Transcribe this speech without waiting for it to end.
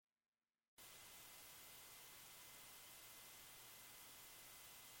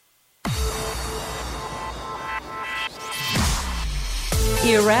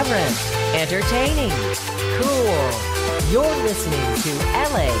Irreverent, entertaining, cool. You're listening to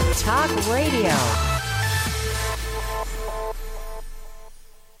LA Talk Radio.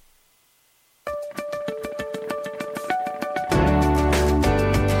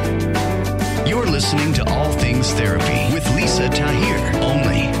 You're listening to All Things Therapy with Lisa Tahir,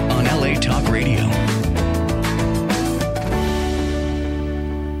 only on LA Talk Radio.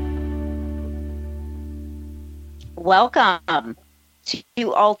 Welcome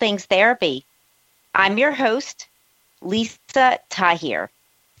to All Things Therapy. I'm your host, Lisa Tahir.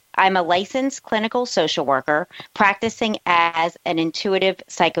 I'm a licensed clinical social worker practicing as an intuitive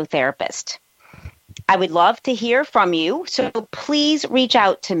psychotherapist. I would love to hear from you, so please reach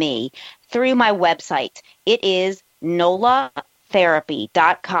out to me through my website. It is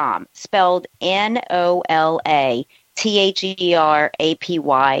nolatherapy.com, spelled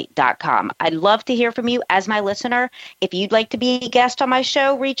NOLATHERAPY.com. I'd love to hear from you as my listener. If you'd like to be a guest on my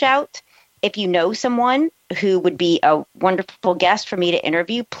show, reach out. If you know someone who would be a wonderful guest for me to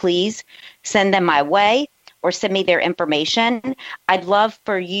interview, please send them my way or send me their information. I'd love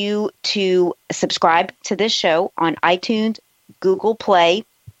for you to subscribe to this show on iTunes, Google Play,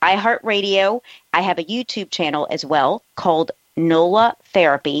 iHeartRadio. I have a YouTube channel as well called NOLA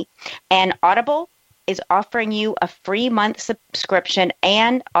Therapy, and Audible is offering you a free month subscription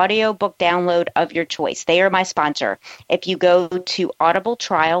and audiobook download of your choice. They are my sponsor. If you go to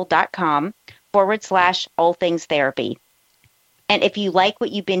audibletrial.com/all things therapy. And if you like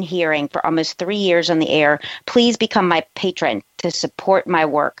what you've been hearing for almost 3 years on the air, please become my patron to support my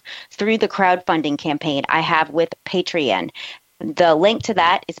work through the crowdfunding campaign I have with Patreon. The link to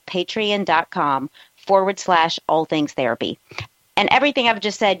that is patreon.com/all things therapy. And everything I've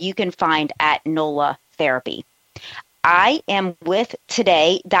just said, you can find at NOLA Therapy. I am with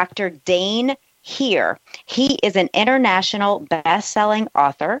today Dr. Dain Heer. He is an international best-selling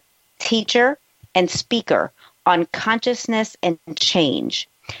author, teacher, and speaker on consciousness and change.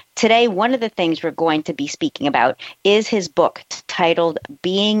 Today, one of the things we're going to be speaking about is his book titled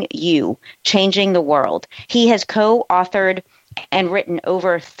Being You, Changing the World. He has co-authored and written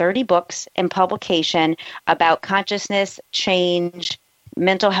over 30 books in publication about consciousness, change,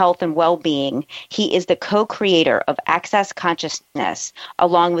 mental health, and well-being. He is the co-creator of Access Consciousness,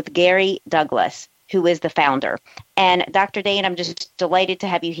 along with Gary Douglas, who is the founder. And Dr. Dain, I'm just delighted to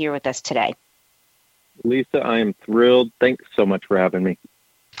have you here with us today. Lisa, I am thrilled. Thanks so much for having me.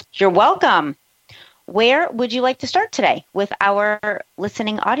 You're welcome. Where would you like to start today with our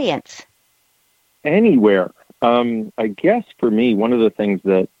listening audience? Anywhere. I guess for me, one of the things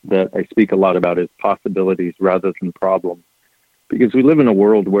that I speak a lot about is possibilities rather than problems, because we live in a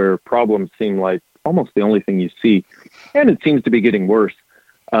world where problems seem like almost the only thing you see, and it seems to be getting worse.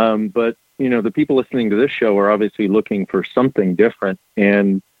 But, you know, the people listening to this show are obviously looking for something different.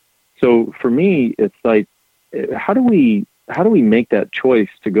 And so for me, it's like, how do we make that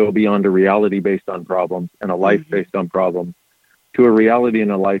choice to go beyond a reality based on problems and a life based on problems to a reality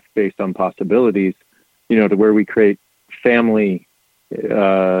and a life based on possibilities? You know, to where we create family,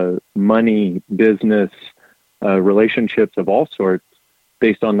 money, business, relationships of all sorts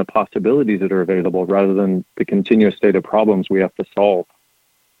based on the possibilities that are available rather than the continuous state of problems we have to solve.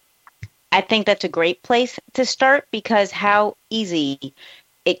 I think that's a great place to start, because how easy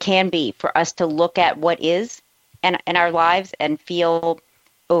it can be for us to look at what is in our lives and feel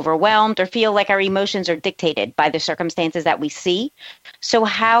overwhelmed or feel like our emotions are dictated by the circumstances that we see. So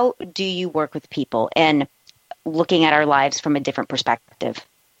how do you work with people in looking at our lives from a different perspective?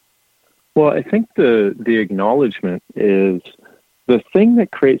 Well, I think the acknowledgement is the thing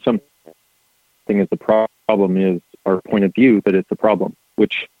that creates something as a problem is our point of view that it's a problem,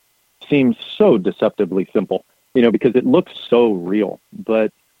 which seems so deceptively simple, you know, because it looks so real.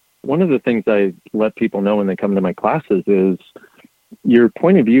 But one of the things I let people know when they come to my classes is your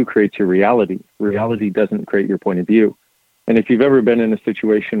point of view creates your reality. Reality doesn't create your point of view. And if you've ever been in a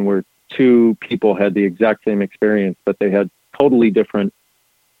situation where two people had the exact same experience, but they had totally different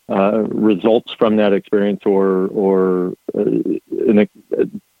results from that experience or a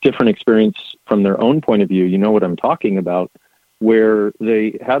different experience from their own point of view, you know what I'm talking about, where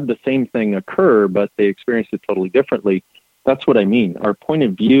they had the same thing occur, but they experienced it totally differently. That's what I mean. Our point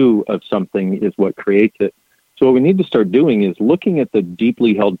of view of something is what creates it. So what we need to start doing is looking at the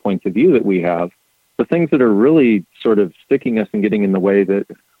deeply held points of view that we have, the things that are really sort of sticking us and getting in the way that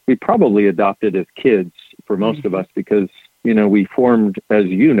we probably adopted as kids for most of us, because, you know, we formed, as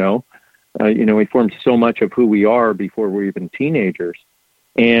you know, we formed so much of who we are before we're even teenagers.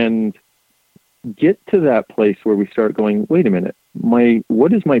 And get to that place where we start going, wait a minute,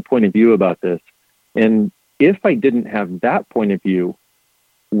 what is my point of view about this? And if I didn't have that point of view,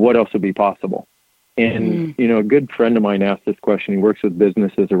 what else would be possible? And, a good friend of mine asked this question. He works with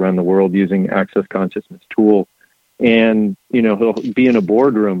businesses around the world using Access Consciousness tool. And, he'll be in a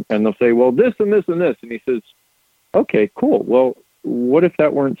boardroom and they'll say, well, this and this and this. And he says, okay, cool. Well, what if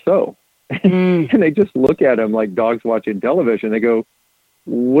that weren't so? And they just look at him like dogs watching television. They go,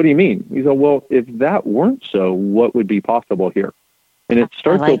 what do you mean? He said, well, if that weren't so, what would be possible here? And it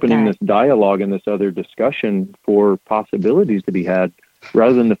starts opening this dialogue and this other discussion for possibilities to be had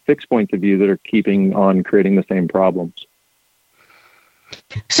rather than the fixed points of view that are keeping on creating the same problems.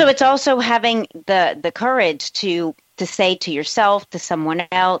 So it's also having the courage to say to yourself, to someone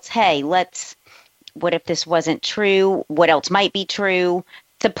else, hey, what if this wasn't true? What else might be true?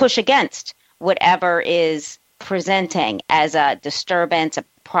 To push against whatever is presenting as a disturbance, a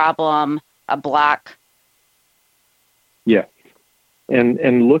problem, a block. Yeah.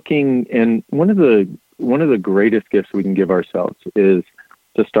 And looking, and one of the greatest gifts we can give ourselves is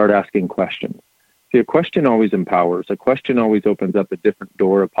to start asking questions. See, a question always empowers. A question always opens up a different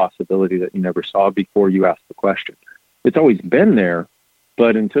door of possibility that you never saw before you asked the question. It's always been there,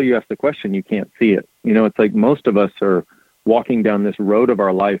 but until you ask the question, you can't see it. It's like most of us are walking down this road of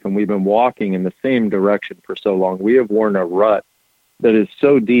our life, and we've been walking in the same direction for so long. We have worn a rut that is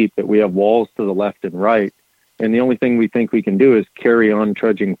so deep that we have walls to the left and right, and the only thing we think we can do is carry on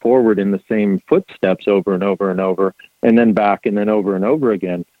trudging forward in the same footsteps over and over and over, and then back and then over and over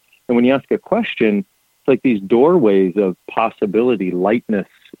again. And when you ask a question, it's like these doorways of possibility, lightness,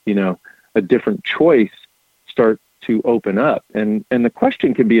 a different choice start to open up. And the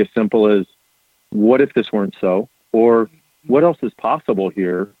question can be as simple as, what if this weren't so? Or what else is possible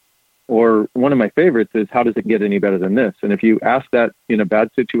here? Or one of my favorites is, how does it get any better than this? And if you ask that in a bad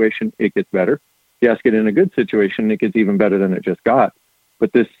situation, it gets better. If you ask it in a good situation, it gets even better than it just got.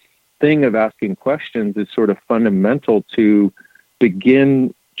 But this thing of asking questions is sort of fundamental to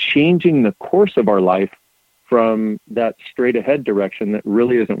begin changing the course of our life from that straight ahead direction that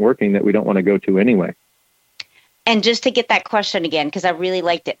really isn't working, that we don't want to go to anyway. And just to get that question again, because I really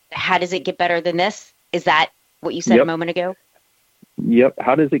liked it. How does it get better than this? Is that what you said a moment ago? Yep.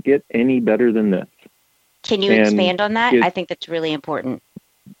 How does it get any better than this? Can you expand on that? I think that's really important.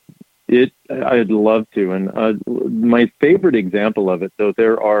 I'd love to. And my favorite example of it,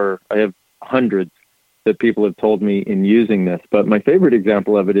 though, I have hundreds that people have told me in using this, but my favorite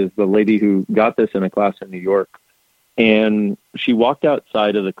example of it is the lady who got this in a class in New York. And she walked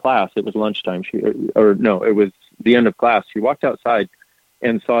outside of the class. It was lunchtime. It was the end of class. She walked outside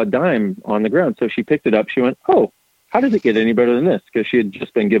and saw a dime on the ground. So she picked it up. She went, oh, how does it get any better than this? Because she had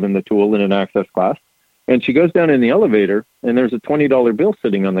just been given the tool in an access class. And she goes down in the elevator, and there's a $20 bill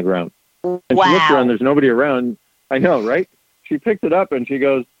sitting on the ground. And she looks around, there's nobody around. I know, right? She picked it up, and she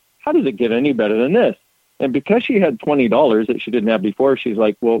goes, how does it get any better than this? And because she had $20 that she didn't have before, she's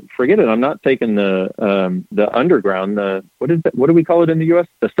like, well, forget it. I'm not taking the underground, what do we call it in the U.S.?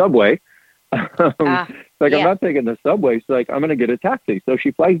 The subway. I'm not taking the subway. She's like, I'm going to get a taxi. So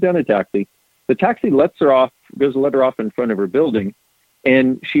she flags down a taxi. The taxi lets her off in front of her building.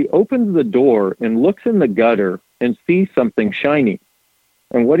 And she opens the door and looks in the gutter and sees something shiny.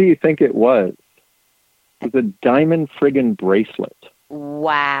 And what do you think it was? It was a diamond friggin' bracelet.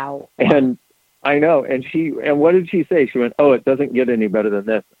 Wow. And I know. And what did she say? She went, oh, it doesn't get any better than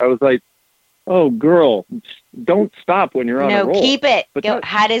this. I was like, oh, girl, don't stop when you're on a roll. No, keep it.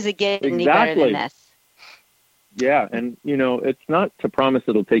 How does it get any better than this? Yeah. And, it's not to promise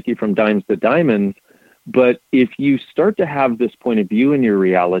it'll take you from dimes to diamonds, but if you start to have this point of view in your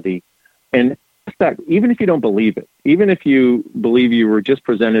reality, and even if you don't believe it, even if you believe you were just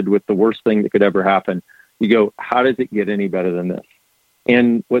presented with the worst thing that could ever happen, you go, how does it get any better than this?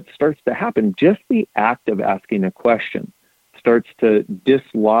 And what starts to happen, just the act of asking a question starts to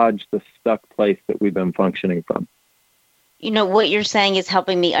dislodge the stuck place that we've been functioning from. What you're saying is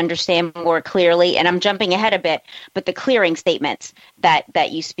helping me understand more clearly, and I'm jumping ahead a bit, but the clearing statements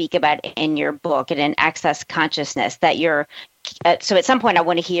that you speak about in your book and in Access Consciousness, that you're, so at some point I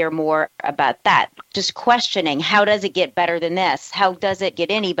want to hear more about that. Just questioning, how does it get better than this? How does it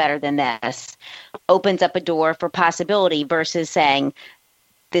get any better than this? Opens up a door for possibility versus saying,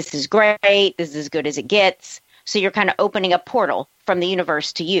 this is great, this is as good as it gets. So you're kind of opening a portal from the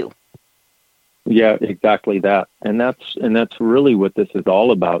universe to you. Yeah, exactly that. And that's really what this is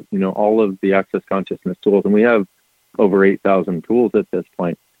all about. All of the Access Consciousness tools, and we have over 8,000 tools at this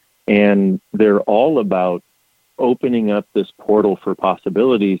point. And they're all about opening up this portal for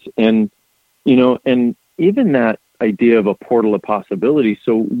possibilities. And, and even that idea of a portal of possibilities.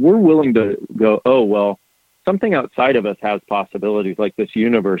 So we're willing to go, oh, well, something outside of us has possibilities like this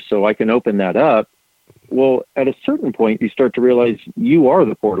universe. So I can open that up. Well, at a certain point, you start to realize you are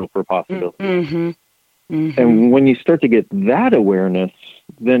the portal for possibility. Mm-hmm. Mm-hmm. And when you start to get that awareness,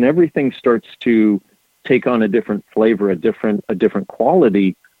 then everything starts to take on a different flavor, a different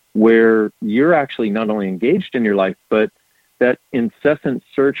quality, where you're actually not only engaged in your life, but that incessant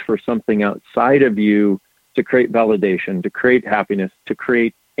search for something outside of you to create validation, to create happiness, to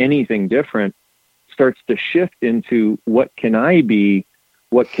create anything different starts to shift into what can I be,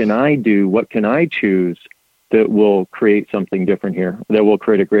 what can I do, what can I choose that will create something different here, that will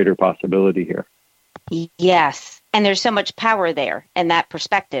create a greater possibility here. Yes. And there's so much power there in that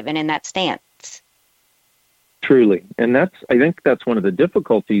perspective and in that stance. Truly. And I think that's one of the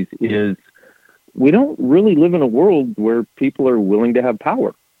difficulties is we don't really live in a world where people are willing to have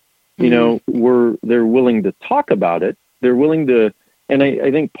power. You know, they're willing to talk about it. They're willing to, and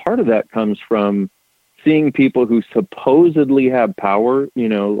I think part of that comes from seeing people who supposedly have power, you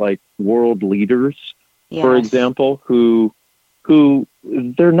know, like world leaders, for example, who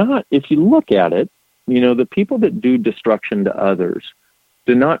they're not, if you look at it, you know, the people that do destruction to others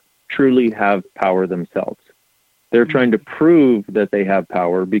do not truly have power themselves. They're trying to prove that they have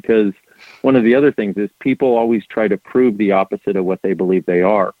power, because one of the other things is people always try to prove the opposite of what they believe they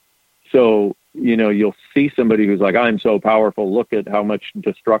are. So, you know, you'll see somebody who's like, I'm so powerful, look at how much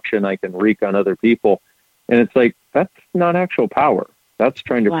destruction I can wreak on other people. And it's like, that's not actual power. That's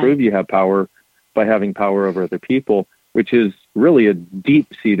trying to prove you have power by having power over other people, which is really a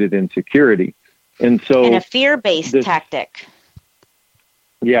deep-seated insecurity. And a fear-based tactic.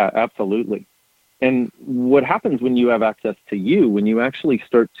 Yeah, absolutely. And what happens when you have access to you, when you actually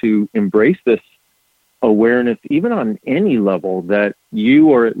start to embrace this awareness, even on any level, that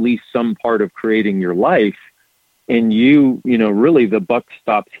you are at least some part of creating your life, and you know, really the buck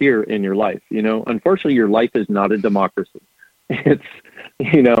stops here in your life. You know, unfortunately, your life is not a democracy. It's,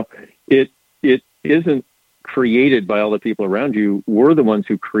 you know, it isn't created by all the people around you. We're the ones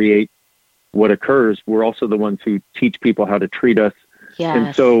who create what occurs. We're also the ones who teach people how to treat us. Yes.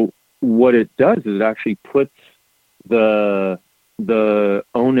 And so what it does is it actually puts the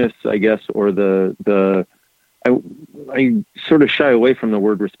onus, I guess, or I sort of shy away from the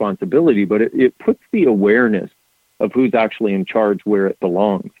word responsibility, but it puts the awareness of who's actually in charge where it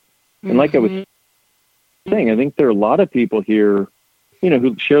belongs. And like I was saying, I think there are a lot of people here, you know,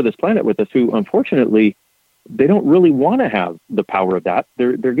 who share this planet with us who, unfortunately, they don't really want to have the power of that.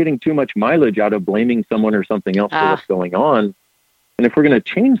 They're getting too much mileage out of blaming someone or something else for what's going on. And if we're going to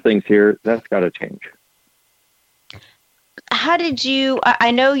change things here, that's got to change. How did you,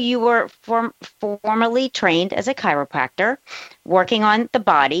 I know you were formerly trained as a chiropractor, working on the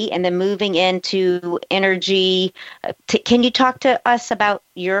body and then moving into energy. Can you talk to us about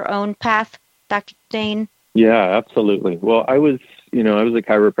your own path, Dr. Dane? Yeah, absolutely. Well, I was a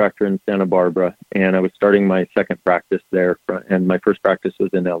chiropractor in Santa Barbara, and I was starting my second practice there, and my first practice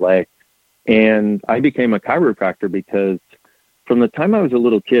was in LA. And I became a chiropractor because from the time I was a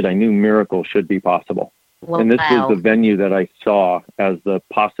little kid, I knew miracles should be possible. Well, and this was the venue that I saw as the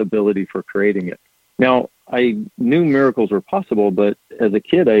possibility for creating it. Now, I knew miracles were possible, but as a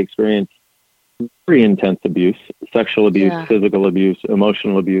kid, I experienced very intense abuse, sexual abuse, physical abuse,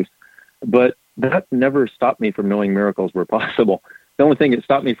 emotional abuse. But that never stopped me from knowing miracles were possible. The only thing it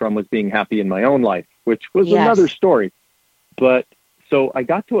stopped me from was being happy in my own life, which was another story. But so I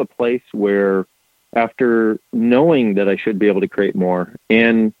got to a place where, after knowing that I should be able to create more,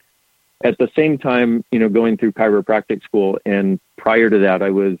 and at the same time, you know, going through chiropractic school, and prior to that, I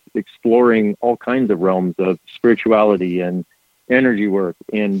was exploring all kinds of realms of spirituality and energy work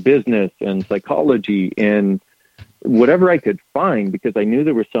and business and psychology and whatever I could find, because I knew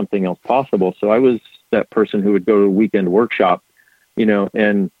there was something else possible. So I was that person who would go to a weekend workshop, you know,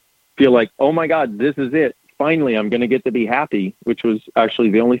 and feel like, oh my God, this is it. Finally, I'm going to get to be happy, which was actually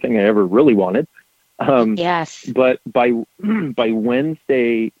the only thing I ever really wanted. But by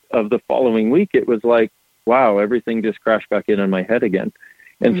Wednesday of the following week, it was like, wow, everything just crashed back in on my head again.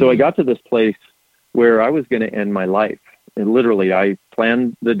 And so I got to this place where I was going to end my life. And literally, I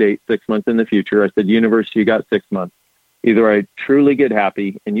planned the date 6 months in the future. I said, universe, you got 6 months. Either I truly get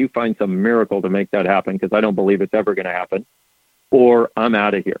happy and you find some miracle to make that happen, because I don't believe it's ever going to happen, or I'm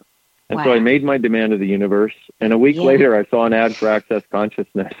out of here. And so I made my demand of the universe. And a week later, I saw an ad for Access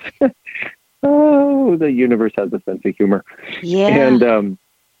Consciousness. Oh, the universe has a sense of humor. Yeah. And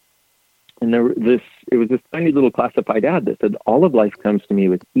it was this tiny little classified ad that said, all of life comes to me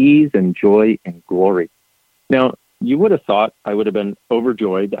with ease and joy and glory. Now, you would have thought I would have been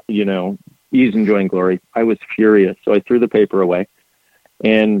overjoyed, you know, ease and joy and glory. I was furious. So I threw the paper away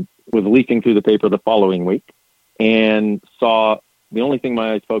and was leafing through the paper the following week and saw the only thing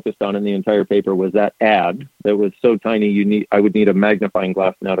my eyes focused on in the entire paper was that ad that was so tiny I would need a magnifying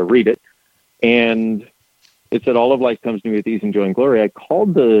glass now to read it. And it said, all of life comes to me with ease and joy and glory. I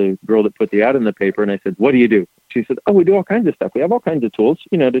called the girl that put the ad in the paper and I said, what do you do? She said, oh, we do all kinds of stuff. We have all kinds of tools,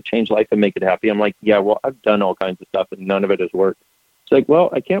 to change life and make it happy. I'm like, yeah, well, I've done all kinds of stuff and none of it has worked. She's like, well,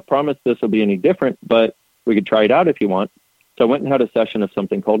 I can't promise this will be any different, but we could try it out if you want. So I went and had a session of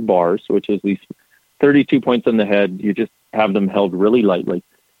something called bars, which is these 32 points on the head. You just have them held really lightly.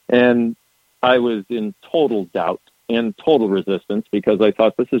 And I was in total doubt and total resistance because I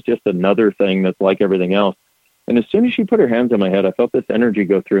thought this is just another thing that's like everything else. And as soon as she put her hands on my head, I felt this energy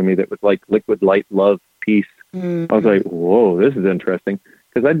go through me that was like liquid light, love, peace. I was like, whoa, this is interesting.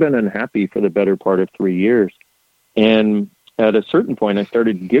 Because I'd been unhappy for the better part of 3 years. And at a certain point, I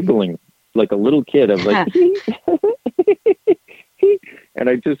started giggling like a little kid. I was like, and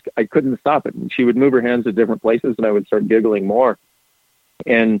I couldn't stop it. And she would move her hands at different places and I would start giggling more.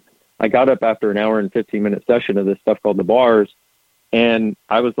 And I got up after an hour and 15-minute session of this stuff called the bars. And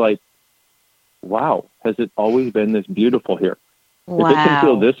I was like, wow, has it always been this beautiful here? Wow. If it can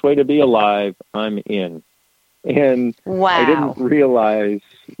feel this way to be alive, I'm in. And I didn't realize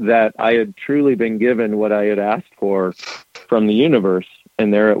that I had truly been given what I had asked for from the universe.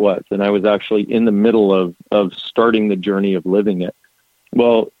 And there it was. And I was actually in the middle of starting the journey of living it.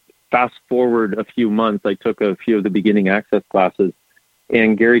 Well, fast forward a few months, I took a few of the beginning access classes.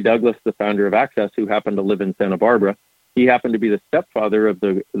 And Gary Douglas, the founder of Access, who happened to live in Santa Barbara, he happened to be the stepfather of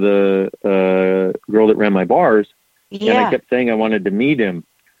the girl that ran my bars. Yeah. And I kept saying I wanted to meet him.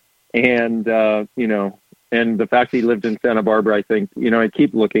 And, and the fact he lived in Santa Barbara, I think, I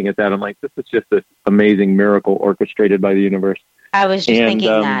keep looking at that. I'm like, this is just this amazing miracle orchestrated by the universe. I was just thinking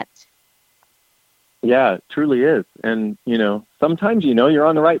that. Yeah, it truly is. And, sometimes you're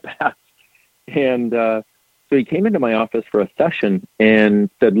on the right path. And so he came into my office for a session and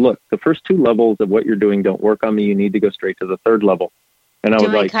said, look, the first 2 levels of what you're doing don't work on me. You need to go straight to the 3rd level. And I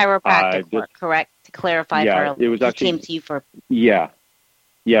was like, chiropractic work, correct? To clarify, it was actually, came to you for. Yeah.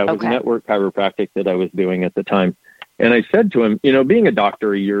 Yeah, it was network chiropractic that I was doing at the time. And I said to him, being a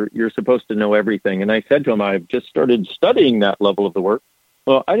doctor, you're supposed to know everything. And I said to him, I've just started studying that level of the work.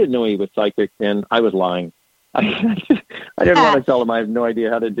 Well, I didn't know he was psychic, and I was lying. I didn't want to tell him I have no idea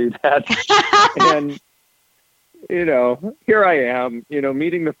how to do that. And, here I am,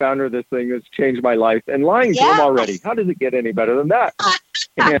 meeting the founder of this thing has changed my life and lying to him already. How does it get any better than that?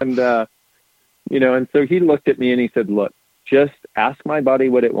 And, and so he looked at me and he said, look, just ask my body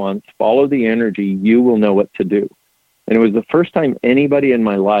what it wants, follow the energy, you will know what to do. And it was the first time anybody in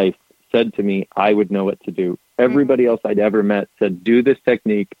my life said to me, I would know what to do. Everybody else I'd ever met said, do this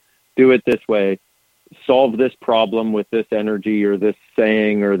technique, do it this way, solve this problem with this energy or this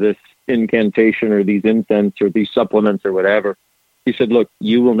saying or this incantation or these incense or these supplements or whatever. He said, look,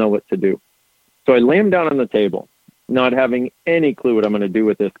 you will know what to do. So I lay him down on the table, not having any clue what I'm going to do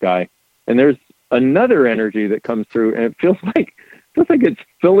with this guy. And there's another energy that comes through, and it feels like it's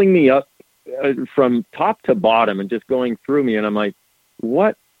filling me up from top to bottom and just going through me. And I'm like,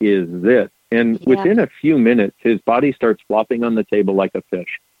 what is this? And within a few minutes, his body starts flopping on the table like a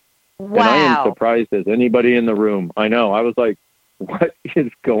fish. Wow. And I am surprised as anybody in the room. I know. I was like, what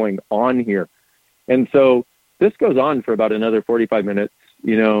is going on here? And so this goes on for about another 45 minutes,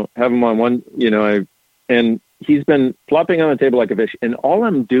 have him on one, and he's been flopping on the table like a fish. And all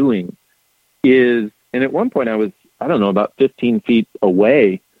I'm doing is, and at one point I was, about 15 feet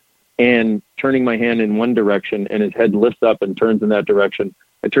away and turning my hand in one direction and his head lifts up and turns in that direction.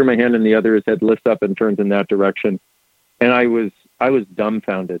 I turn my hand in the other, his head lifts up and turns in that direction. And I was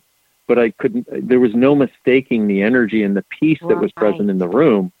dumbfounded, but there was no mistaking the energy and the peace that was present in the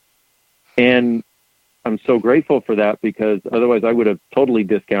room. And I'm so grateful for that because otherwise I would have totally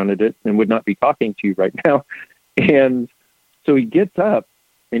discounted it and would not be talking to you right now. And so he gets up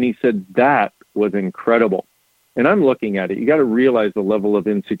and he said, that was incredible. And I'm looking at it. You got to realize the level of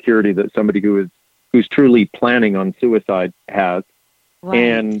insecurity that somebody who's truly planning on suicide has. Right.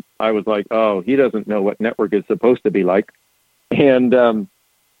 And I was like, oh, he doesn't know what network is supposed to be like. And I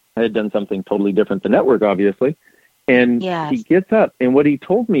had done something totally different than network, obviously. And he gets up. And what he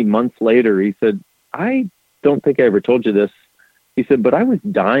told me months later, he said, I don't think I ever told you this. He said, but I was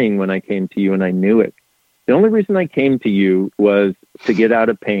dying when I came to you and I knew it. The only reason I came to you was to get out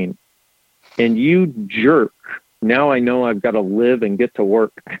of pain. And you jerk. Now I know I've got to live and get to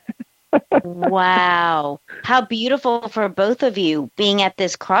work. Wow. How beautiful for both of you being at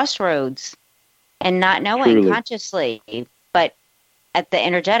this crossroads and not knowing consciously, but at the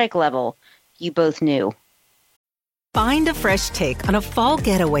energetic level, you both knew. Find a fresh take on a fall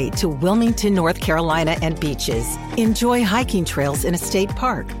getaway to Wilmington, North Carolina and beaches. Enjoy hiking trails in a state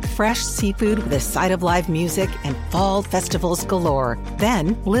park, fresh seafood with a side of live music, and fall festivals galore.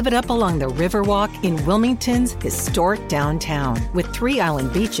 Then live it up along the Riverwalk in Wilmington's historic downtown. With 3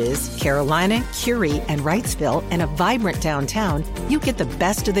 island beaches, Carolina, Curie, and Wrightsville, and a vibrant downtown, you get the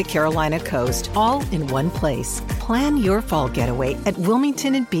best of the Carolina coast all in one place. Plan your fall getaway at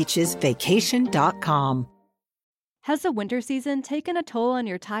WilmingtonandBeachesVacation.com. Has the winter season taken a toll on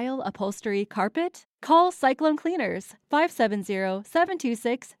your tile, upholstery, carpet? Call Cyclone Cleaners,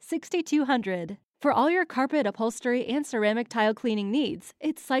 570-726-6200. For all your carpet, upholstery, and ceramic tile cleaning needs,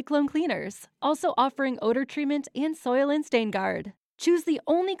 it's Cyclone Cleaners, also offering odor treatment and soil and stain guard. Choose the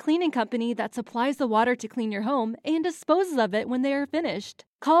only cleaning company that supplies the water to clean your home and disposes of it when they are finished.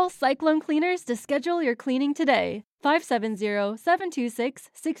 Call Cyclone Cleaners to schedule your cleaning today,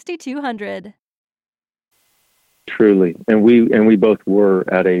 570-726-6200. Truly. And we both were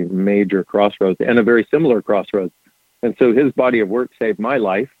at a major crossroads and a very similar crossroads. And so his body of work saved my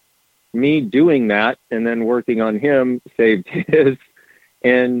life. Me doing that and then working on him saved his.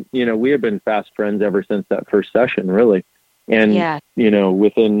 And, we have been fast friends ever since that first session, really. And,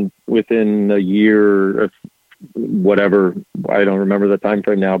 within a year of whatever, I don't remember the time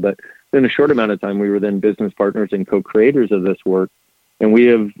frame now, but in a short amount of time, we were then business partners and co-creators of this work. And we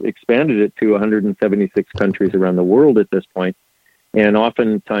have expanded it to 176 countries around the world at this point. And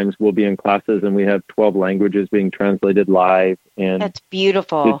oftentimes we'll be in classes and we have 12 languages being translated live. And that's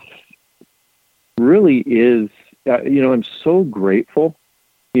beautiful. It really is, I'm so grateful,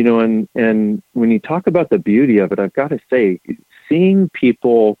 and when you talk about the beauty of it, I've got to say, seeing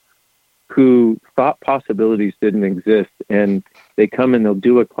people who thought possibilities didn't exist and they come and they'll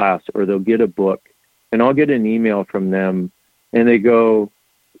do a class or they'll get a book, and I'll get an email from them and they go,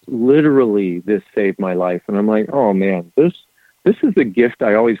 literally, this saved my life. And I'm like, oh man, this is the gift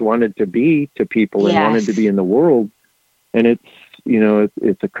I always wanted to be to people and wanted to be in the world. And it's,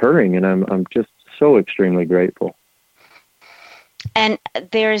 it's occurring, and I'm just so extremely grateful. And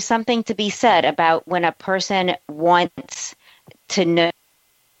there is something to be said about when a person wants to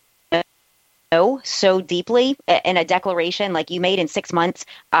know so deeply in a declaration like you made in 6 months,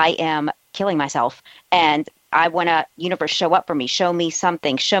 I am killing myself. And I want to, universe, show up for me, show me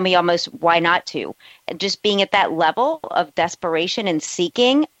something, show me almost why not to. And just being at that level of desperation and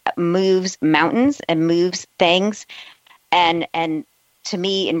seeking moves mountains and moves things. And to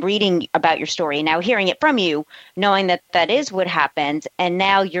me, in reading about your story, now hearing it from you, knowing that that is what happened, and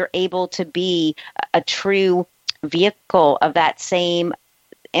now you're able to be a true vehicle of that same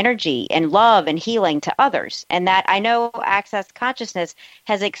energy and love and healing to others. And that I know Access Consciousness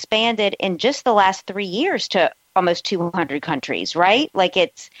has expanded in just the last 3 years to almost 200 countries, right? Like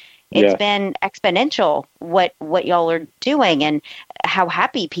it's been exponential what y'all are doing and how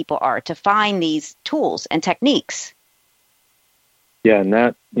happy people are to find these tools and techniques. Yeah, and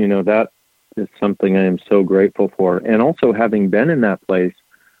that is something I am so grateful for. And also having been in that place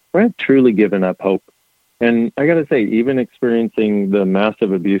where I've truly given up hope. And I got to say, even experiencing the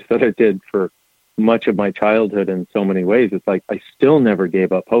massive abuse that I did for much of my childhood in so many ways, it's like I still never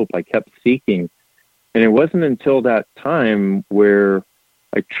gave up hope. I kept seeking. And it wasn't until that time where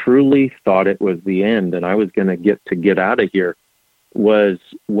I truly thought it was the end and I was going to get out of here was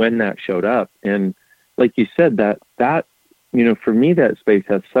when that showed up. And like you said, that for me, that space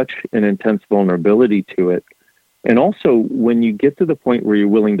has such an intense vulnerability to it. And also when you get to the point where you're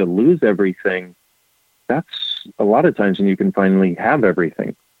willing to lose everything, that's a lot of times when you can finally have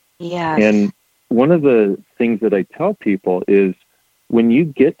everything. Yeah. And one of the things that I tell people is when you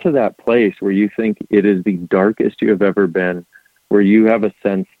get to that place where you think it is the darkest you have ever been, where you have a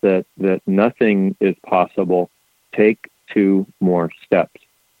sense that nothing is possible, take 2 more steps.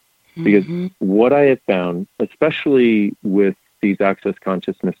 Because what I have found, especially with these Access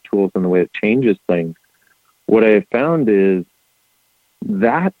Consciousness tools and the way it changes things, what I have found is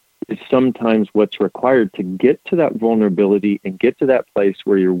that is sometimes what's required to get to that vulnerability and get to that place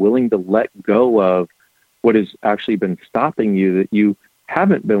where you're willing to let go of what has actually been stopping you, that you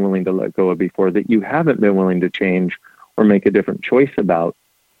haven't been willing to let go of before, that you haven't been willing to change or make a different choice about.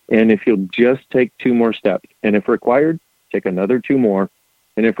 And if you'll just take 2 more steps, and if required, take another 2 more,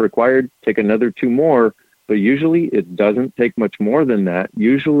 and if required, take another 2 more, but usually it doesn't take much more than that.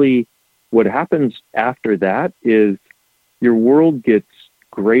 Usually what happens after that is your world gets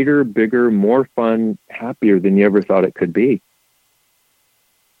greater, bigger, more fun, happier than you ever thought it could be.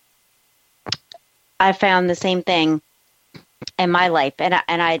 I found the same thing. in my life. And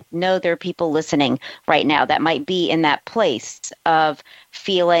I know there are people listening right now that might be in that place of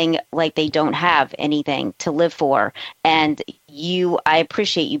feeling like they don't have anything to live for. And I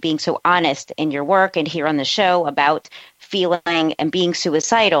appreciate you being so honest in your work and here on the show about feeling and being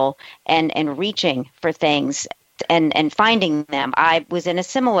suicidal and reaching for things and finding them. I was in a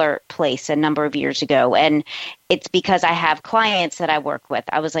similar place a number of years ago, and it's because I have clients that I work with.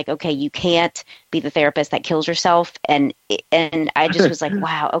 I was like, okay, you can't be the therapist that kills yourself. And I just was like,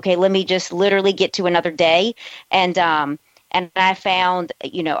 wow, okay, let me just literally get to another day. And I found,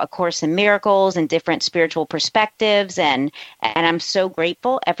 A Course in Miracles and different spiritual perspectives. And I'm so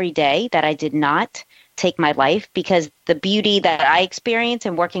grateful every day that I did not take my life, because the beauty that I experience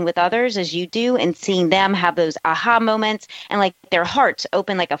in working with others as you do, and seeing them have those aha moments and like their hearts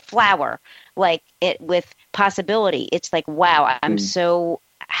open like a flower, like it with possibility. It's like, wow, I'm so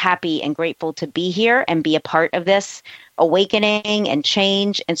happy and grateful to be here and be a part of this awakening and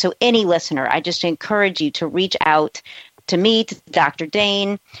change. And so any listener, I just encourage you to reach out to me, to Dr.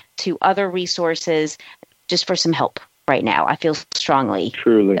 Dain, to other resources, just for some help right now. I feel strongly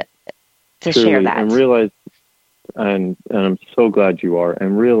truly to share that. And realize, and I'm so glad you are,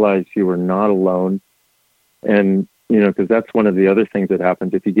 and realize you are not alone. And, because that's one of the other things that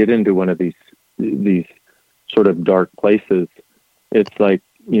happens. If you get into one of these sort of dark places, it's like,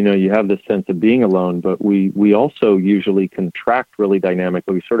 you have this sense of being alone, but we also usually contract really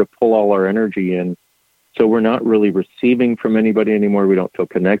dynamically. We sort of pull all our energy in. So we're not really receiving from anybody anymore. We don't feel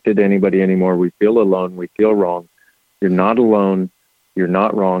connected to anybody anymore. We feel alone. We feel wrong. You're not alone. You're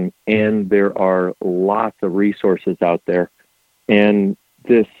not wrong. And there are lots of resources out there. And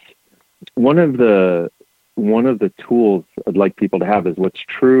one of the tools I'd like people to have is, what's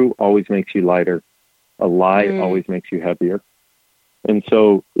true always makes you lighter. A lie always makes you heavier. And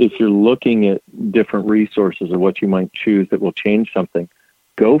so if you're looking at different resources of what you might choose that will change something,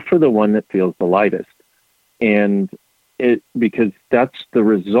 go for the one that feels the lightest. And because that's the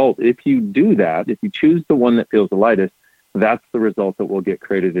result. If you do that, if you choose the one that feels the lightest, that's the result that will get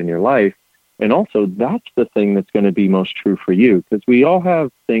created in your life. And also, that's the thing that's going to be most true for you, because we all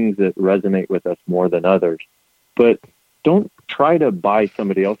have things that resonate with us more than others. But don't try to buy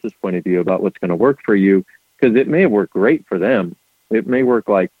somebody else's point of view about what's going to work for you, because it may work great for them. It may work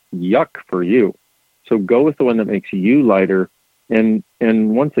like yuck for you. So go with the one that makes you lighter. And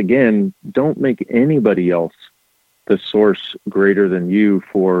once again, don't make anybody else the source greater than you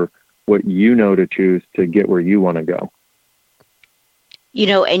for what you know to choose to get where you want to go.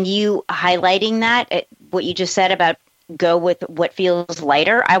 And you highlighting that, what you just said about go with what feels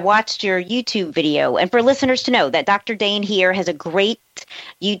lighter. I watched your YouTube video, and for listeners to know that Dr. Dain here has a great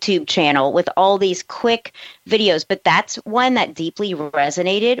YouTube channel with all these quick videos, but that's one that deeply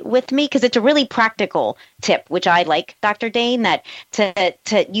resonated with me because it's a really practical tip, which I like, Dr. Dain, that to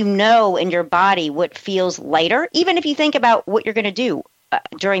in your body what feels lighter, even if you think about what you're going to do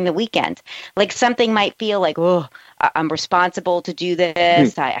during the weekend. Like something might feel like, oh, I'm responsible to do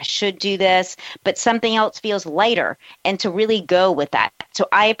this, I should do this, but something else feels lighter, and to really go with that. So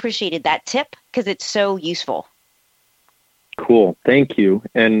I appreciated that tip because it's so useful. Cool. Thank you.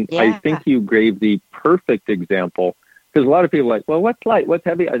 And I think you gave the perfect example, because a lot of people are like, well, what's light? What's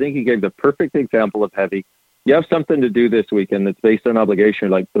heavy? I think you gave the perfect example of heavy. You have something to do this weekend that's based on obligation.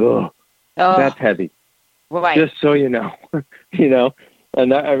 You're like, oh, that's heavy. Right. Just so you know,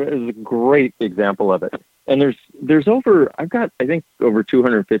 and that is a great example of it. And there's I've got, I think, over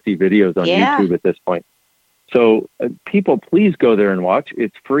 250 videos on YouTube at this point. So people, please go there and watch.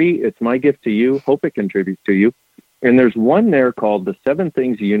 It's free. It's my gift to you. Hope it contributes to you. And there's one there called The 7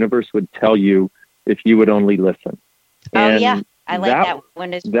 Things the Universe Would Tell You If You Would Only Listen. And I like that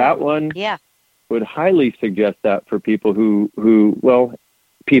one as well. That one would highly suggest that for people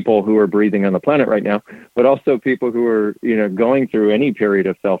people who are breathing on the planet right now, but also people who are, going through any period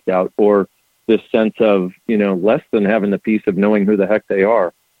of self-doubt or this sense of, less than having the peace of knowing who the heck they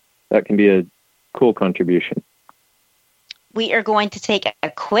are. That can be a cool contribution. We are going to take a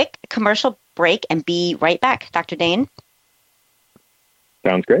quick commercial break and be right back. Dr. Dain?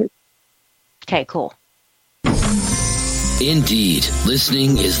 Sounds great. Okay, cool. Indeed,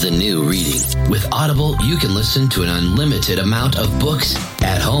 listening is the new reading. With Audible, you can listen to an unlimited amount of books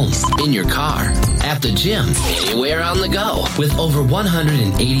at home, in your car, at the gym, anywhere on the go. With over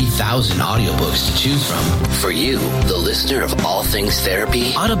 180,000 audiobooks to choose from. For you, the listener of All Things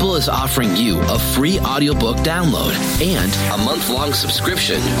Therapy, Audible is offering you a free audiobook download and a month-long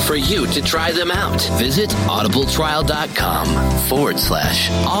subscription for you to try them out. Visit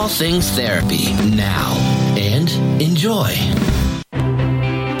audibletrial.com/All Things Therapy now and enjoy.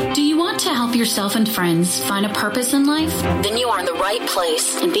 Do you want to help yourself and friends find a purpose in life? Then you are in the right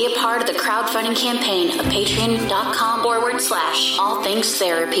place and be a part of the crowdfunding campaign of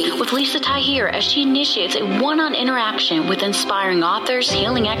patreon.com/allthingstherapy with Lisa Tahir as she initiates a one-on interaction with inspiring authors,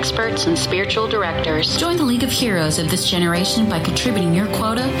 healing experts, and spiritual directors. Join the League of Heroes of this generation by contributing your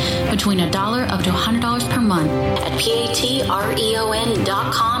quota between $1 up to $100 per month at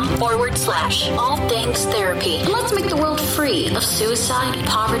patreon.com/allthingstherapy. And let's make the world free of suicide,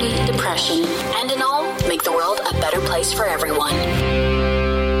 poverty, depression, and in all, make the world a better place for everyone.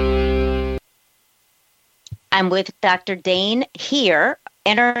 I'm with Dr. Dain Heer,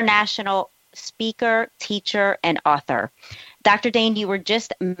 international speaker, teacher, and author. Dr. Dain, you were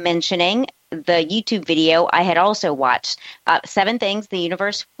just mentioning the YouTube video I had also watched, 7 Things the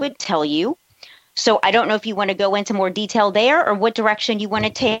Universe Would Tell You. So I don't know if you want to go into more detail there or what direction you want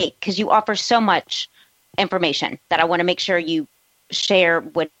to take, because you offer so much information that I want to make sure you share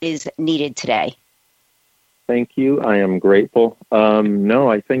what is needed today. Thank you. I am grateful. No,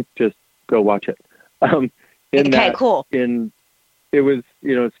 I think just go watch it. Cool. It was,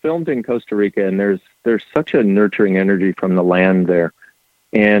 it's filmed in Costa Rica, and there's such a nurturing energy from the land there.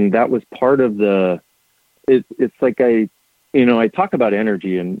 And that was part of it's like I talk about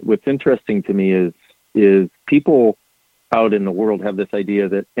energy, and what's interesting to me is people out in the world have this idea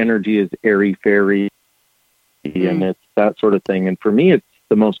that energy is airy-fairy, and it's that sort of thing. And for me, it's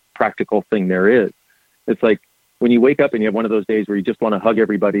the most practical thing there is. It's like when you wake up and you have one of those days where you just want to hug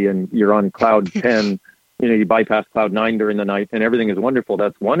everybody and you're on cloud 10, you bypass cloud 9 during the night and everything is wonderful.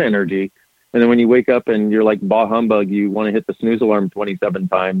 That's one energy. And then when you wake up and you're like bah humbug, you want to hit the snooze alarm 27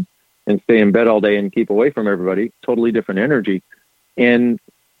 times and stay in bed all day and keep away from everybody. Totally different energy. And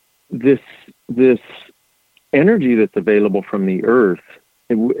this energy that's available from the earth,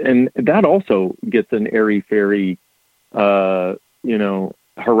 and that also gets an airy-fairy,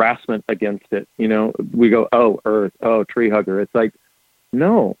 harassment against it. We go, oh, earth, oh, tree hugger. It's like,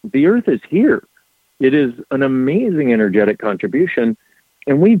 no, the earth is here. It is an amazing energetic contribution,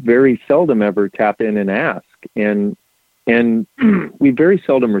 and we very seldom ever tap in and ask. And we very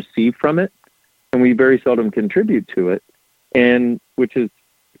seldom receive from it, and we very seldom contribute to it, and which is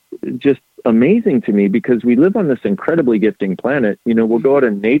just amazing to me, because we live on this incredibly gifting planet. We'll go out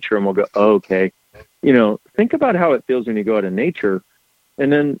in nature and we'll go, oh, okay. Think about how it feels when you go out in nature,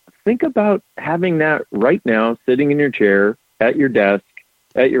 and then think about having that right now, sitting in your chair, at your desk,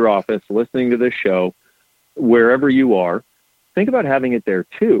 at your office, listening to this show, wherever you are. Think about having it there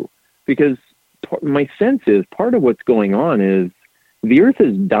too, because my sense is part of what's going on is the earth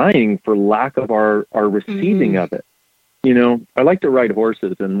is dying for lack of our receiving of it. I like to ride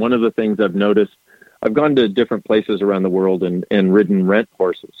horses, and one of the things I've noticed, I've gone to different places around the world and ridden rent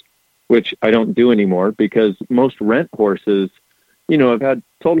horses, which I don't do anymore, because most rent horses, I've had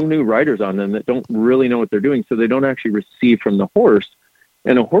total new riders on them that don't really know what they're doing, so they don't actually receive from the horse.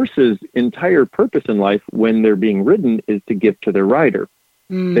 And a horse's entire purpose in life when they're being ridden is to give to their rider.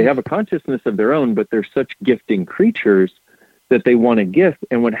 They have a consciousness of their own, but they're such gifting creatures that they want to gift.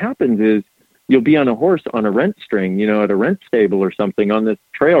 And what happens is you'll be on a horse on a rent string, at a rent stable or something on this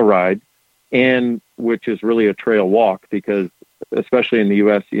trail ride, and which is really a trail walk, because especially in the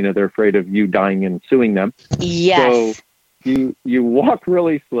U.S., they're afraid of you dying and suing them. Yes. So you walk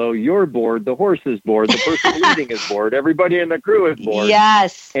really slow. You're bored. The horse is bored. The person leading is bored. Everybody in the crew is bored.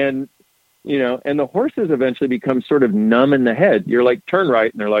 Yes. And the horses eventually become sort of numb in the head. You're like, turn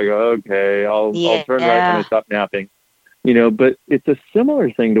right. And they're like, okay, I'll turn right when I stop napping. But it's a similar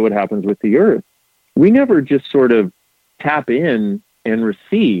thing to what happens with the earth. We never just sort of tap in and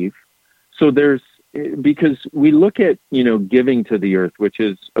receive. So because we look at, giving to the earth, which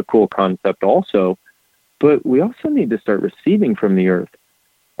is a cool concept also, but we also need to start receiving from the earth.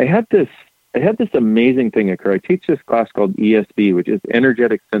 I had this amazing thing occur. I teach this class called ESB, which is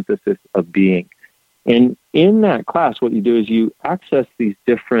Energetic Synthesis of Being. And in that class, what you do is you access these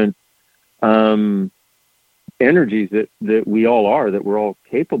different energies that we all are, that we're all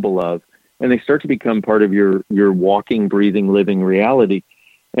capable of, and they start to become part of your walking, breathing, living reality.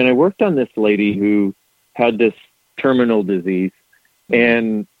 And I worked on this lady who had this terminal disease,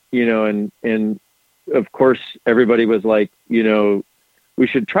 and of course, everybody was like, we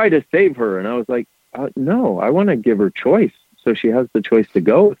should try to save her. And I was like, no, I want to give her choice. So she has the choice to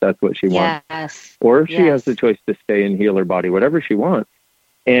go if that's what she wants. Or if she has the choice to stay and heal her body, whatever she wants.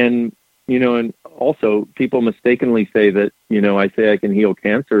 And, and also people mistakenly say that, I say I can heal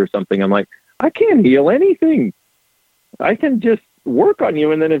cancer or something. I'm like, I can't heal anything. I can just work on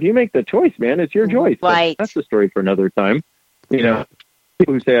you. And then if you make the choice, man, it's your choice. Right. That's the story for another time.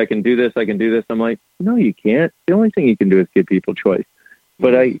 People who say I can do this, I'm like, no, you can't. The only thing you can do is give people choice.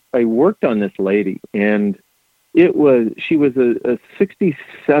 But I worked on this lady, and she was a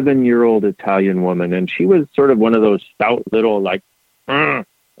 67-year-old Italian woman, and she was sort of one of those stout little, like,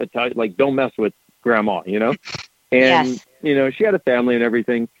 Italian, like, don't mess with grandma, you know? And, Yes. you know, she had a family and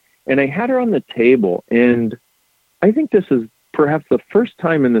everything. And I had her on the table, and I think this is perhaps the first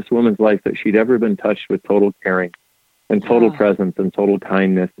time in this woman's life that she'd ever been touched with total caring and total presence and total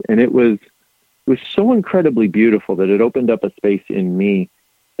kindness. And it was so incredibly beautiful that it opened up a space in me.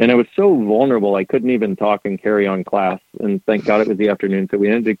 And I was so vulnerable, I couldn't even talk and carry on class. And thank God it was the afternoon, so we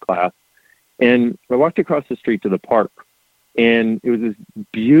ended class. And I walked across the street to the park. And it was this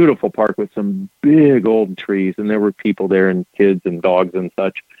beautiful park with some big old trees. And there were people there and kids and dogs and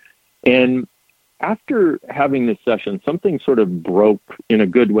such. And after having this session, something sort of broke in a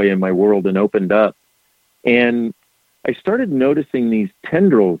good way in my world and opened up. And I started noticing these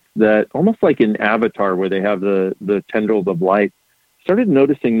tendrils that, almost like in Avatar where they have the tendrils of light, started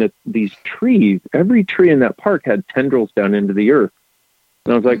noticing that these trees, every tree in that park had tendrils down into the earth.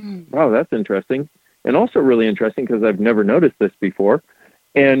 And I was like, wow, that's interesting. And also really interesting because I've never noticed this before.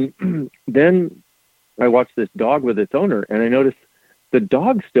 And then I watched this dog with its owner, and I noticed the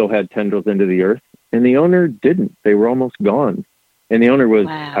dog still had tendrils into the earth, and the owner didn't. They were almost gone. And the owner was,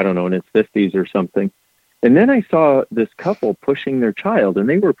 I don't know, in his 50s or something. And then I saw this couple pushing their child, and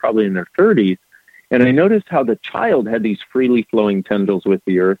they were probably in their 30s. And I noticed how the child had these freely flowing tendrils with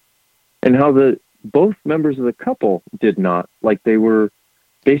the earth, and how both members of the couple did not. Like they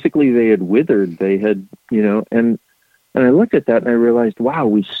had withered. They had, you know, and I looked at that and I realized, wow,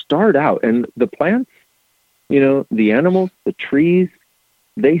 we start out, and the plants, you know, the animals, the trees,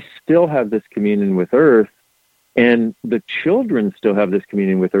 they still have this communion with earth, and the children still have this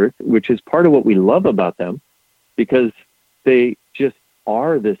communion with earth, which is part of what we love about them, because they just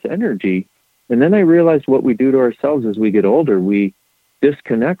are this energy. And then I realized what we do to ourselves as we get older, we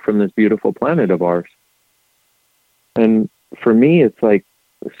disconnect from this beautiful planet of ours. And for me, it's like,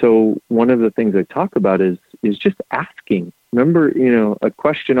 so one of the things I talk about is just asking. Remember, you know, a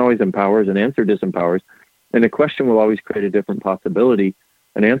question always empowers, an answer disempowers, and a question will always create a different possibility.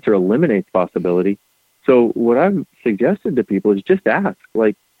 An answer eliminates possibility. So what I've suggested to people is just ask,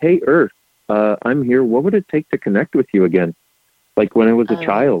 like, hey, Earth, I'm here. What would it take to connect with you again? Like when I was a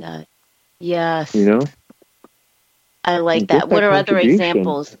child. Like yes. You know? I like that. What are other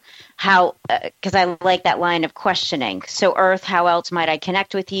examples? How, because I like that line of questioning. So Earth, how else might I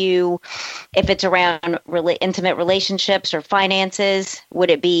connect with you? If it's around intimate relationships or finances, would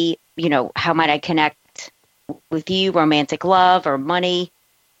it be, you know, how might I connect with you, romantic love or money?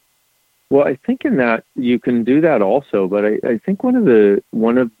 Well, I think in that you can do that also, but I think one of the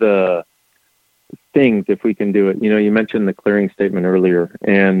things, if we can do it, you know, you mentioned the clearing statement earlier,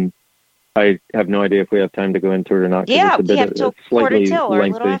 and I have no idea if we have time to go into it or not. Yeah, we have till quarter till or a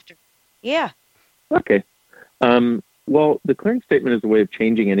little after. Yeah. Okay. Well, the clearing statement is a way of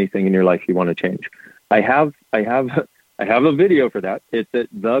changing anything in your life you want to change. I have a video for that. It's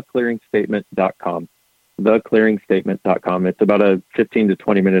at theclearingstatement.com. theclearingstatement.com. It's about a 15 to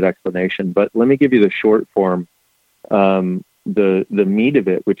 20 minute explanation, but let me give you the short form, the meat of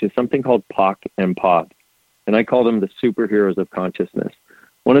it, which is something called POC and POD. And I call them the superheroes of consciousness.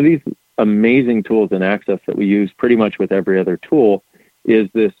 One of these amazing tools and access that we use pretty much with every other tool is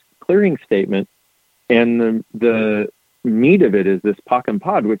this clearing statement. And the meat of it is this POC and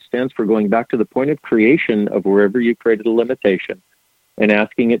POD, which stands for going back to the point of creation of wherever you created a limitation and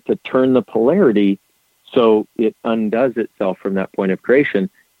asking it to turn the polarity so it undoes itself from that point of creation,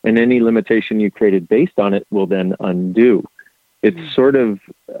 and any limitation you created based on it will then undo. It's sort of,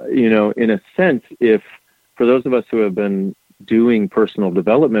 you know, in a sense, if for those of us who have been doing personal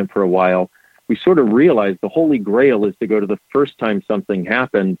development for a while, we sort of realize the holy grail is to go to the first time something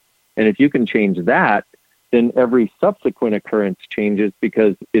happened. And if you can change that, then every subsequent occurrence changes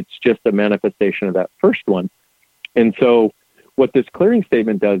because it's just a manifestation of that first one. And so what this clearing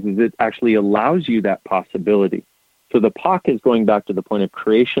statement does is it actually allows you that possibility. So the POC is going back to the point of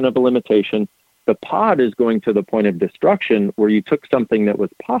creation of a limitation. The POD is going to the point of destruction, where you took something that was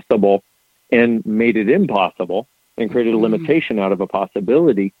possible and made it impossible and created a limitation out of a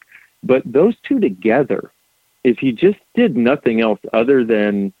possibility. But those two together, if you just did nothing else other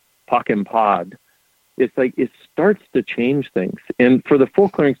than POC and POD, it's like it starts to change things. And for the full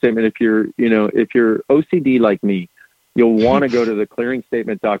clearing statement, if you're OCD like me, you'll want to go to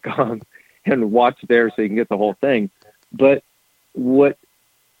theclearingstatement.com and watch there so you can get the whole thing. But what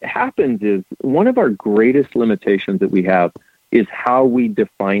happens is one of our greatest limitations that we have is how we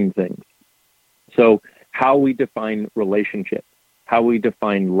define things. So how we define relationship, how we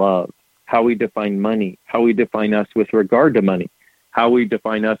define love, how we define money, how we define us with regard to money. how we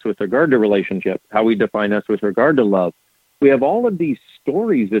define us with regard to relationships, how we define us with regard to love. We have all of these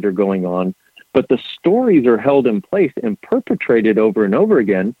stories that are going on, but the stories are held in place and perpetrated over and over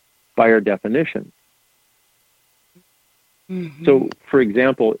again by our definitions. Mm-hmm. So, for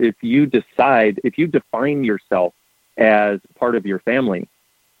example, if you define yourself as part of your family,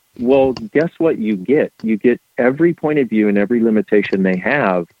 well, guess what you get? You get every point of view and every limitation they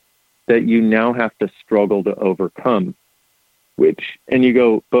have that you now have to struggle to overcome. And you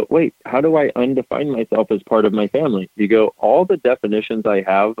go, but wait, how do I undefine myself as part of my family? You go, all the definitions I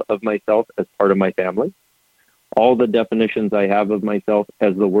have of myself as part of my family, all the definitions I have of myself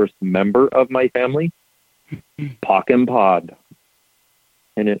as the worst member of my family, POC and POD.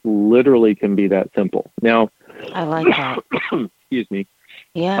 And it literally can be that simple. Now, I like that. Excuse me.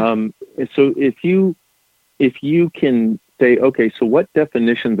 Yeah. So if you can say, okay, so what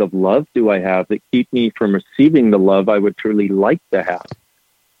definitions of love do I have that keep me from receiving the love I would truly like to have?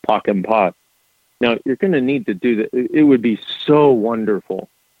 POC and POD. Now, you're going to need to do that. It would be so wonderful.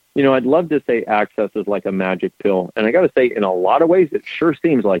 I'd love to say access is like a magic pill. And I got to say, in a lot of ways, it sure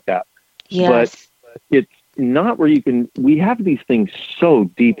seems like that. Yes. But it's not where we have these things so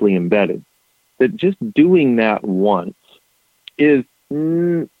deeply embedded that just doing that once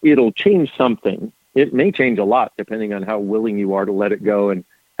it'll change something. It may change a lot depending on how willing you are to let it go and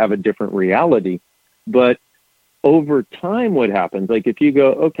have a different reality. But over time, what happens, like if you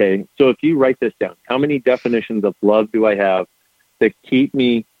go, okay, so if you write this down, how many definitions of love do I have that keep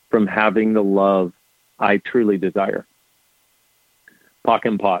me from having the love I truly desire? POC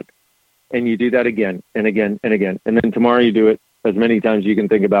and POD. And you do that again and again and again. And then tomorrow you do it as many times as you can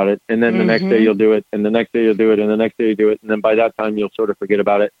think about it. And then the next day you'll do it. And the next day you'll do it. And the next day you do it. And then by that time, you'll sort of forget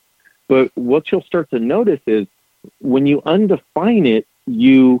about it. But what you'll start to notice is when you undefine it,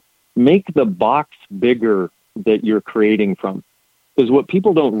 you make the box bigger that you're creating from. Because what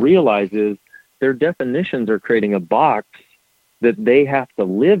people don't realize is their definitions are creating a box that they have to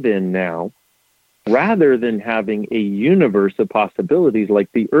live in now, rather than having a universe of possibilities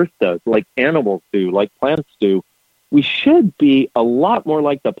like the earth does, like animals do, like plants do. We should be a lot more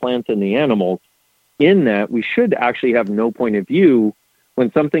like the plants and the animals in that we should actually have no point of view.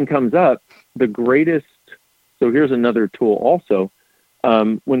 When something comes up, so here's another tool also.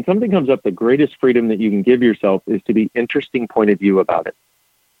 When something comes up, the greatest freedom that you can give yourself is to be interesting point of view about it.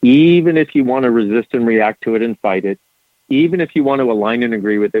 Even if you want to resist and react to it and fight it, even if you want to align and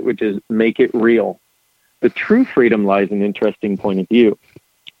agree with it, which is make it real. The true freedom lies in interesting point of view.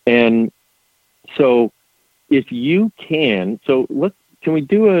 And so if you can, can we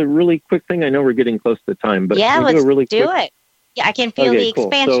do a really quick thing? I know we're getting close to time, but yeah, let's do it. Yeah, I can feel the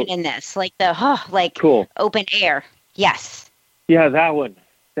expansion in this, like the open air. Yes. Yeah, that one.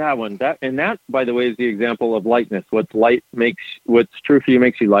 And that, by the way, is the example of lightness. What's true for you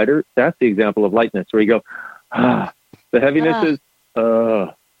makes you lighter. That's the example of lightness, where you go, the heaviness is,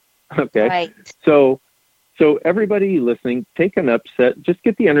 okay. Right. So everybody listening, take an upset. Just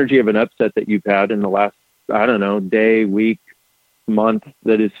get the energy of an upset that you've had in the last, I don't know, day, week, month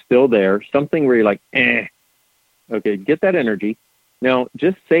that is still there. Something where you're like, Okay, get that energy. Now,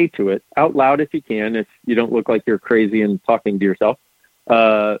 just say to it out loud if you can, if you don't look like you're crazy and talking to yourself.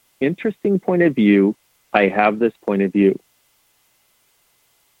 Interesting point of view. I have this point of view.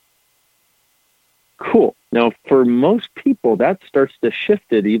 Cool. Now, for most people, that starts to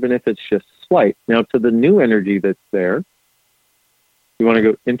shift it, even if it's just slight. Now, to the new energy that's there, you want to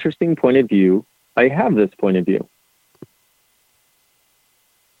go, interesting point of view. I have this point of view.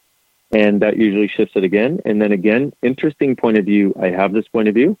 And that usually shifts it again. And then again, interesting point of view. I have this point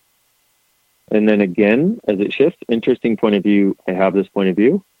of view. And then again, as it shifts, interesting point of view. I have this point of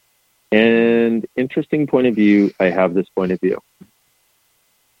view. And interesting point of view. I have this point of view.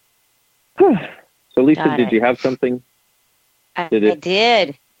 So, Lisa, did you have something? I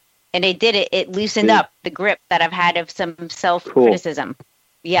did. And it did it. It loosened up the grip that I've had of some self-criticism. Cool.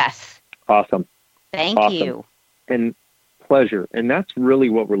 Yes. Awesome. Thank you. And pleasure. And that's really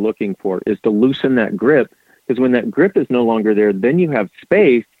what we're looking for, is to loosen that grip. Because when that grip is no longer there, then you have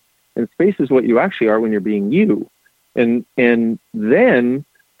space. And space is what you actually are when you're being you. And then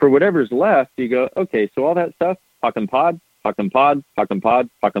for whatever's left, you go, okay, so all that stuff, POC and POD, POC and POD, POC and POD,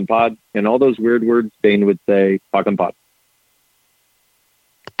 POC and POD, and all those weird words, Dane would say, POC and POD.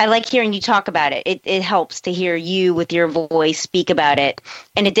 I like hearing you talk about it. It helps to hear you with your voice speak about it,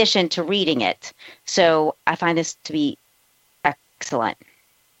 in addition to reading it. So I find this to be excellent.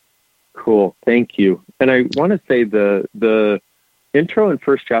 Cool. Thank you. And I want to say the intro and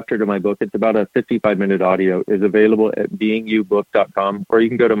first chapter to my book, it's about a 55-minute audio, is available at beingyoubook.com, or you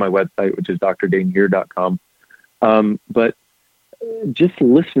can go to my website, which is drdanehere.com. But just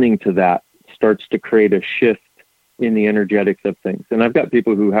listening to that starts to create a shift in the energetics of things. And I've got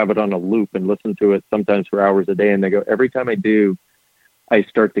people who have it on a loop and listen to it sometimes for hours a day, and they go, every time I do, I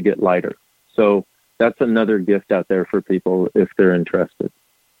start to get lighter. So that's another gift out there for people if they're interested.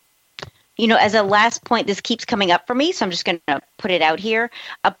 You know, as a last point, this keeps coming up for me, so I'm just going to put it out here.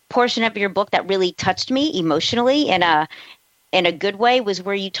 A portion of your book that really touched me emotionally in a good way was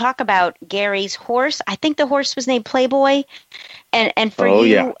where you talk about Gary's horse. I think the horse was named Playboy. And for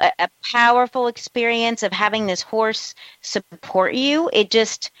a powerful experience of having this horse support you, it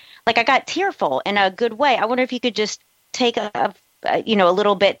just, like, I got tearful in a good way. I wonder if you could just take a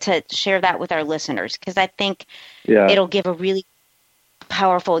little bit to share that with our listeners, because I think it'll give a really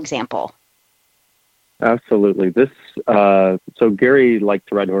powerful example. Absolutely. So Gary liked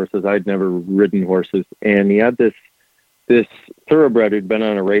to ride horses. I'd never ridden horses, and he had this thoroughbred who'd been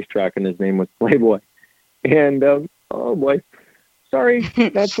on a racetrack, and his name was Playboy. And oh boy, sorry,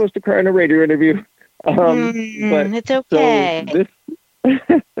 not supposed to cry in a radio interview. But it's okay.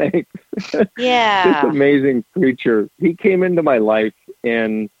 So thanks. Yeah. This amazing creature. He came into my life,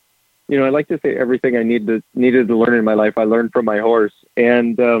 and I like to say everything I needed to learn in my life, I learned from my horse.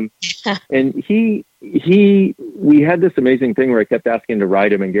 And and we had this amazing thing where I kept asking to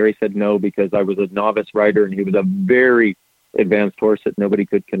ride him, and Gary said no because I was a novice rider, and he was a very advanced horse that nobody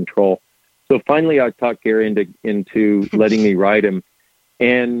could control. So finally, I talked Gary into letting me ride him,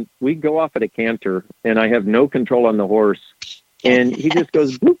 and we go off at a canter, and I have no control on the horse, and he just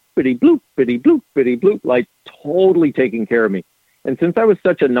goes bloop, bitty, bloop, bitty, bloop, bitty, bloop, like totally taking care of me. And since I was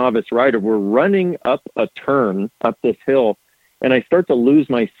such a novice rider, we're running up a turn up this hill, and I start to lose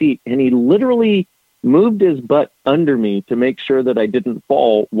my seat, and he literally moved his butt under me to make sure that I didn't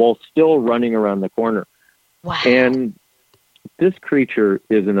fall while still running around the corner. Wow. And this creature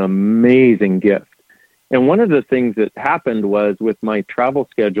is an amazing gift. And one of the things that happened was with my travel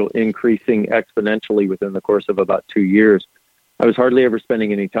schedule increasing exponentially within the course of about 2 years, I was hardly ever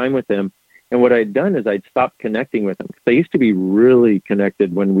spending any time with him. And what I'd done is I'd stopped connecting with him. I used to be really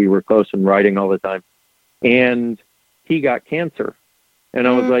connected when we were close and riding all the time. And he got cancer. And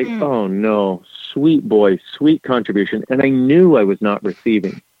I was like, oh no, sweet boy, sweet contribution. And I knew I was not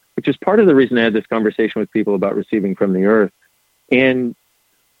receiving, which is part of the reason I had this conversation with people about receiving from the earth. And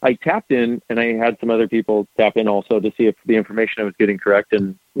I tapped in, and I had some other people tap in also to see if the information I was getting correct.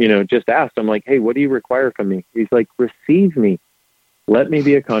 And, just asked, I'm like, hey, what do you require from me? He's like, receive me. Let me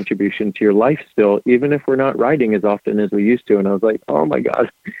be a contribution to your life still, even if we're not riding as often as we used to. And I was like, oh my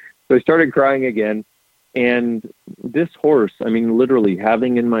God. So I started crying again. And this horse, I mean, literally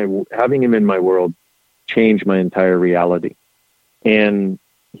having him in my world changed my entire reality. And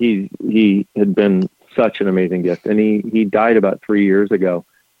he had been such an amazing gift. And he died about 3 years ago.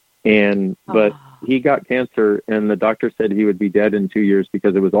 But he got cancer, and the doctor said he would be dead in 2 years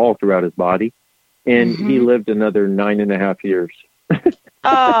because it was all throughout his body. And he lived another 9.5 years.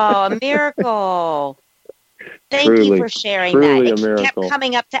 Oh, a miracle. Thank you for sharing that. It kept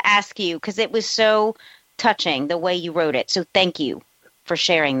coming up to ask you because it was so touching the way you wrote it. So thank you for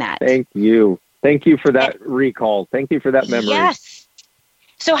sharing that. Thank you. Thank you for that recall. Thank you for that memory. Yes.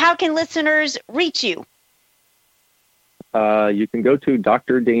 So how can listeners reach you? You can go to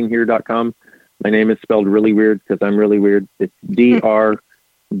drdainheer.com. My name is spelled really weird because I'm really weird. It's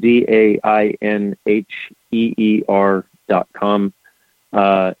DRDAINHEER.com.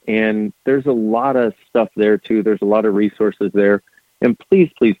 And there's a lot of stuff there too. There's a lot of resources there. And please,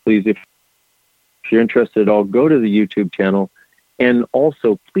 please, please, if you're interested at all, go to the YouTube channel. And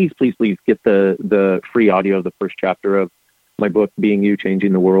also, please, please, please get the free audio of the first chapter of my book, Being You,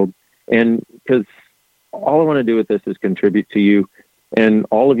 Changing the World. And because all I want to do with this is contribute to you. And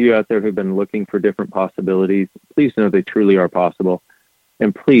all of you out there who've been looking for different possibilities, please know they truly are possible.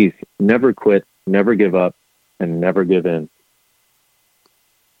 And please, never quit, never give up, and never give in.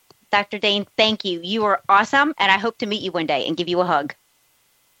 Dr. Dain, thank you. You are awesome, and I hope to meet you one day and give you a hug.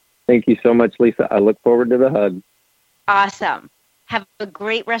 Thank you so much, Lisa. I look forward to the hug. Awesome. Have a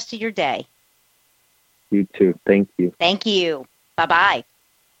great rest of your day. You too. Thank you. Thank you. Bye-bye.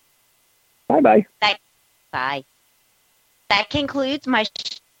 Bye-bye. Bye. That concludes my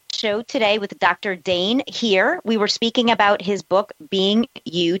show today with Dr. Dain Heer. We were speaking about his book, Being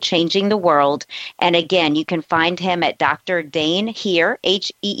You, Changing the World. And again, you can find him at drdainheer,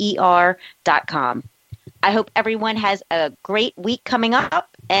 HEER.com. I hope everyone has a great week coming up,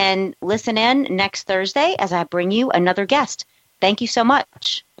 and listen in next Thursday as I bring you another guest. Thank you so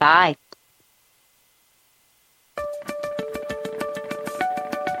much. Bye.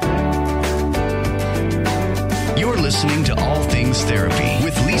 You're listening to All Things Therapy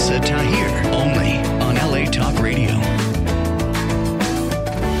with Lisa Tahir.